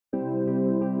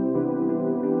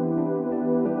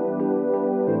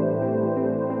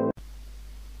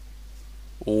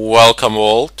Welcome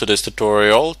all to this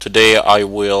tutorial. Today I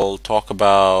will talk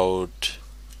about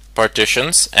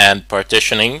partitions and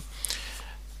partitioning.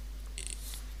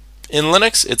 In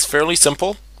Linux it's fairly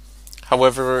simple.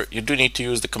 However, you do need to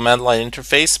use the command line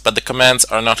interface, but the commands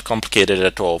are not complicated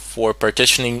at all. For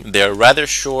partitioning, they're rather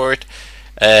short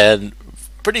and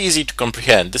pretty easy to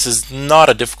comprehend. This is not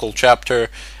a difficult chapter,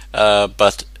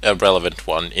 but a relevant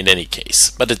one in any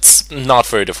case. But it's not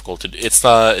very difficult. It's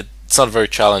not very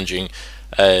challenging.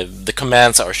 The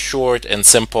commands are short and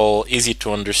simple, easy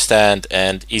to understand,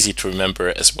 and easy to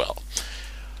remember as well.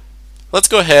 Let's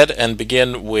go ahead and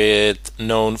begin with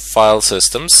known file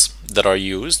systems that are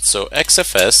used. So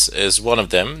XFS is one of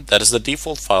them. That is the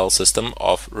default file system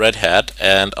of Red Hat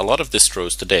and a lot of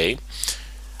distros today.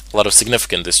 A lot of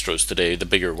significant distros today, the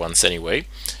bigger ones anyway.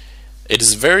 It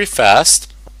is very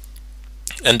fast,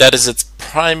 and that is its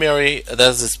primary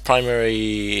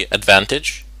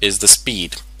advantage, is the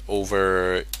speed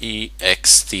over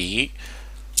ext4,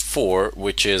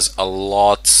 which is a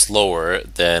lot slower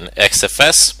than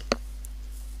XFS.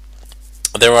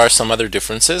 There are some other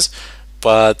differences,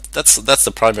 but that's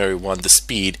the primary one, the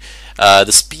speed.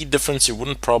 The speed difference you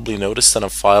wouldn't probably notice on a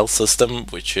file system,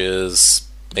 which is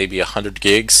maybe 100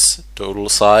 gigs total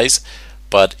size.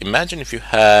 But imagine if you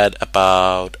had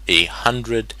about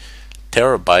 100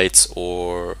 terabytes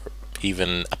or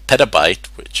even a petabyte,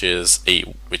 which is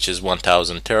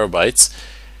 1000 terabytes,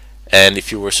 and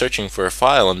if you were searching for a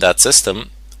file in that system,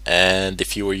 and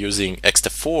if you were using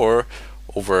ext4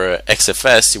 over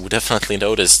XFS, you would definitely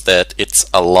notice that it's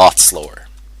a lot slower.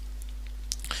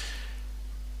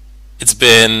 It's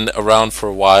been around for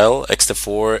a while,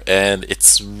 ext4, and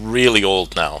it's really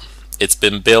old now. It's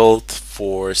been built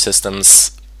for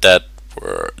systems that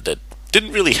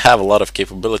didn't really have a lot of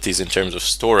capabilities in terms of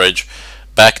storage.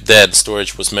 Back then,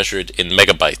 storage was measured in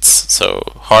megabytes, so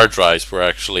hard drives were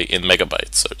actually in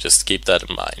megabytes, so just keep that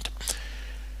in mind.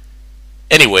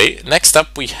 Anyway, next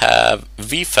up we have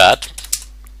VFAT.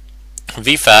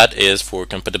 VFAT is for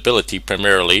compatibility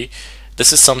primarily.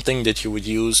 This is something that you would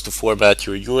use to format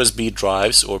your USB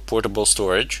drives or portable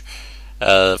storage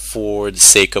for the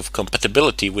sake of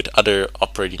compatibility with other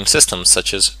operating systems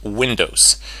such as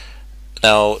Windows.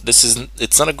 Now,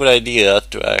 it's not a good idea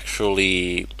to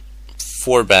actually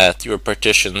format your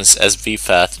partitions as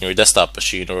VFAT in your desktop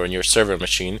machine or on your server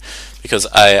machine, because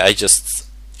I just,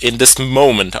 in this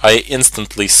moment, I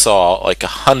instantly saw like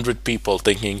 100 people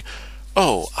thinking,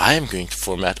 oh, I'm going to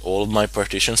format all of my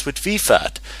partitions with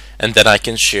VFAT, and then I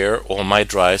can share all my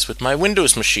drives with my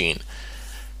Windows machine.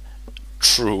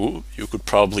 True, you could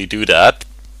probably do that,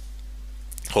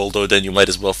 although then you might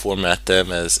as well format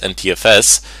them as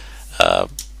NTFS.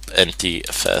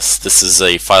 NTFS, this is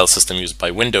a file system used by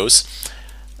Windows,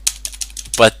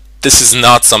 but this is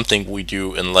not something we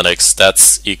do in Linux.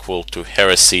 That's equal to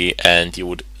heresy, and you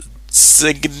would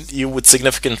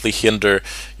significantly hinder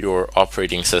your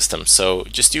operating system. So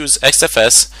just use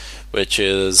XFS, which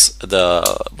is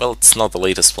it's not the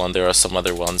latest one. There are some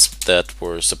other ones that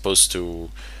were supposed to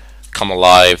come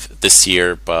alive this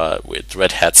year, but with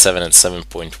Red Hat 7 and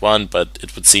 7.1, but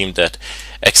it would seem that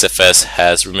XFS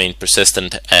has remained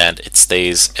persistent, and it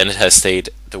has stayed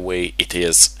the way it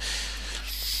is.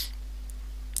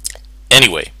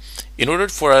 Anyway, in order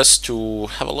for us to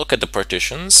have a look at the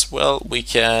partitions, well, we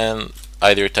can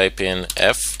either type in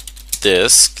fdisk-l.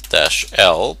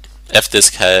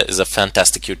 Fdisk is a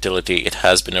fantastic utility. It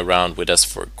has been around with us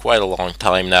for quite a long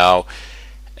time now,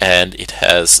 and it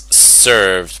has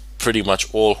served pretty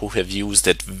much all who have used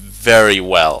it very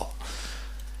well.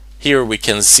 Here we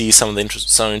can see some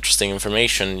interesting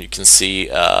information. You can see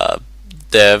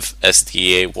dev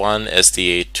SDA1,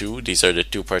 SDA2. These are the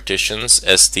two partitions.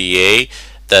 SDA,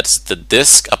 that's the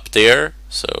disk up there.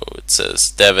 So it says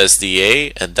dev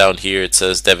SDA, and down here it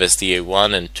says dev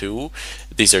SDA1 and 2.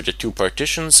 These are the two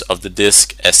partitions of the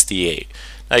disk SDA.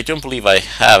 Now, I don't believe I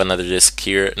have another disk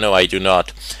here. No, I do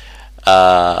not.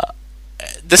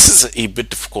 This is a bit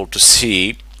difficult to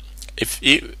see,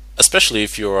 especially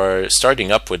if you are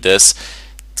starting up with this.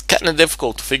 It's kind of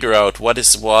difficult to figure out what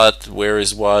is what, where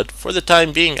is what. For the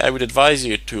time being, I would advise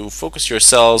you to focus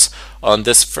yourselves on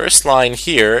this first line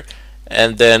here,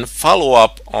 and then follow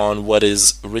up on what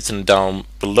is written down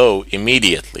below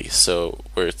immediately. So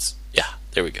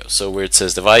there we go. So where it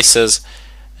says devices,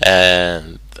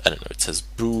 and I don't know, it says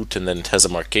boot, and then it has a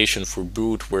markation for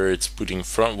boot, where it's booting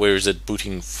from. Where is it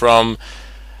booting from?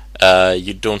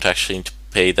 You don't actually need to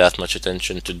pay that much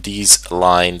attention to these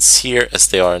lines here, as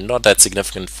they are not that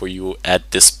significant for you at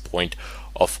this point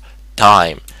of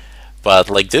time. But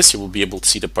like this, you will be able to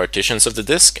see the partitions of the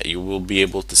disk. You will be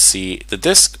able to see the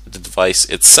disk, the device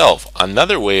itself.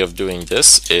 Another way of doing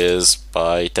this is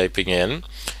by typing in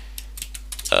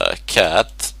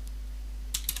cat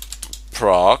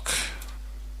proc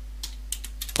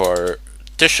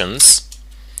partitions,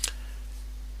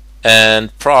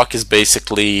 and proc is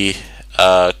basically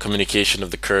communication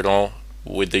of the kernel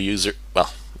with the user.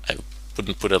 Well, I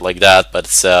wouldn't put it like that, but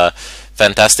it's a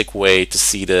fantastic way to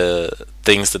see the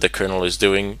things that the kernel is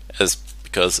doing, as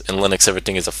because in Linux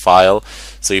everything is a file,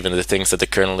 so even the things that the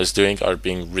kernel is doing are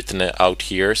being written out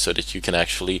here so that you can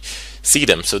actually see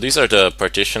them. So these are the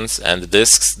partitions and the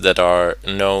disks that are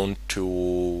known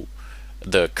to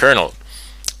the kernel.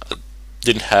 I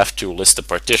didn't have to list the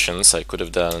partitions. I could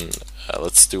have done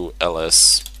let's do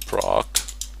ls proc.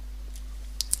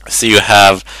 So you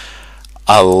have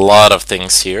a lot of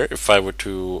things here. If I were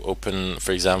to open,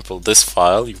 for example, this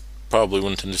file, you probably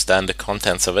wouldn't understand the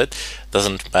contents of it.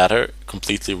 Doesn't matter,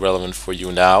 completely relevant for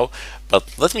you now.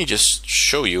 But let me just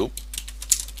show you.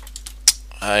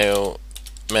 IO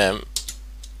mem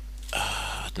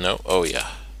no, oh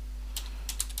yeah,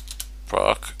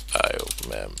 proc IO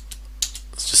mem.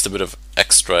 It's just a bit of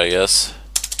extra, I guess.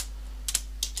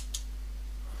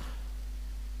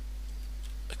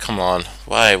 Come on,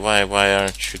 why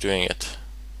aren't you doing it?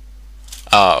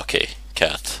 Ah, okay,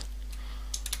 cat.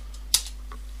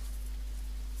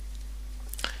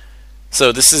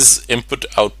 So this is input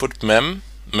output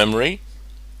memory,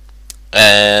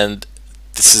 and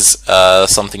this is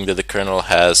something that the kernel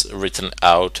has written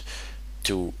out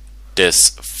to this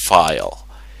file.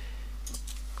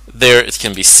 There it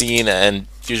can be seen and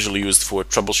usually used for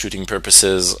troubleshooting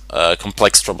purposes,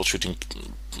 complex troubleshooting,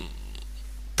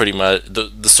 pretty much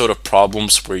the sort of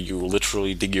problems where you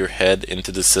literally dig your head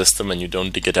into the system and you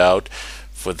don't dig it out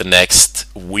for the next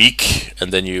week,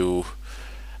 and then you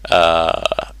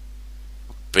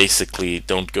basically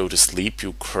don't go to sleep.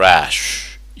 You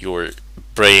crash, your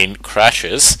brain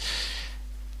crashes,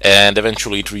 and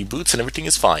eventually it reboots and everything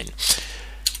is fine,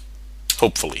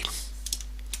 hopefully.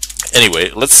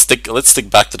 Anyway, let's stick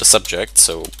back to the subject.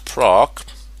 So proc,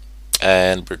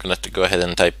 and we're gonna have to go ahead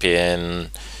and type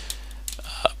in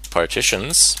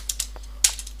partitions,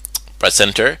 press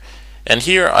enter, and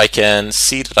here I can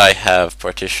see that I have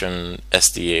partition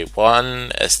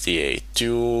SDA1,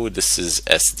 SDA2, this is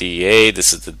SDA,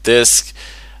 this is the disk,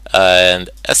 and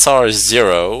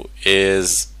SR0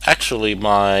 is actually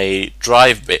my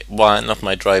drive bay, well, not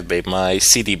my drive bay, my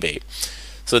CD bay.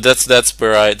 So that's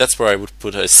where I would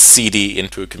put a CD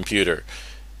into a computer,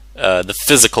 the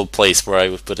physical place where I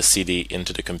would put a CD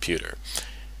into the computer.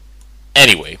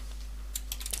 Anyway,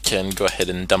 can go ahead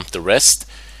and dump the rest.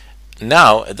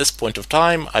 Now at this point of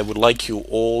time, I would like you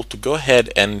all to go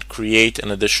ahead and create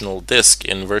an additional disk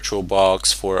in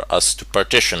VirtualBox for us to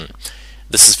partition.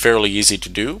 This is fairly easy to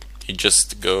do. You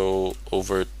just go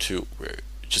over to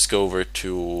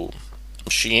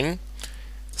machine,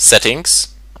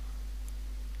 settings,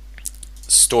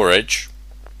 storage,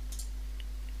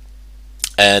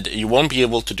 and you won't be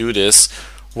able to do this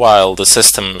while the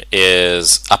system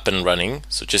is up and running,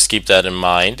 so just keep that in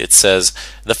mind. It says,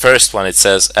 the first one, it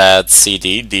says add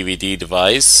CD DVD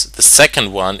device. The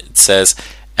second one, it says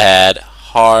add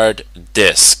hard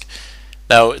disk.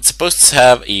 Now it's supposed to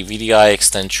have a VDI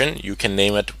extension. You can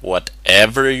name it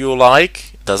whatever you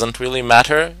like, it doesn't really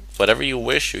matter. Whatever you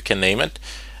wish, you can name it.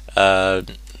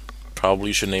 Probably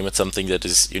you should name it something that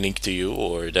is unique to you,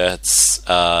 or that's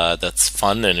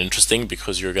fun and interesting,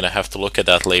 because you're gonna have to look at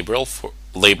that label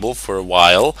for a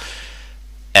while.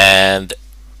 And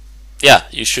yeah,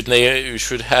 you should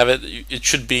have it. It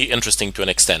should be interesting to an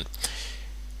extent.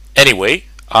 Anyway,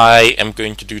 I am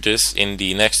going to do this in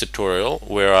the next tutorial,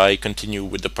 where I continue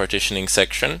with the partitioning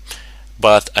section.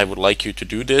 But I would like you to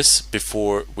do this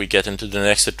before we get into the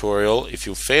next tutorial. If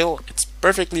you fail, it's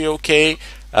perfectly okay.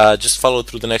 Just follow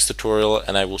through the next tutorial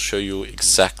and I will show you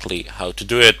exactly how to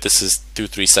do it. This is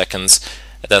 2-3 seconds,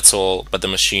 that's all, but the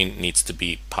machine needs to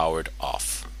be powered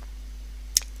off.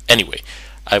 Anyway,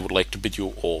 I would like to bid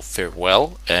you all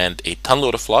farewell and a ton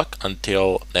load of luck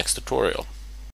until next tutorial.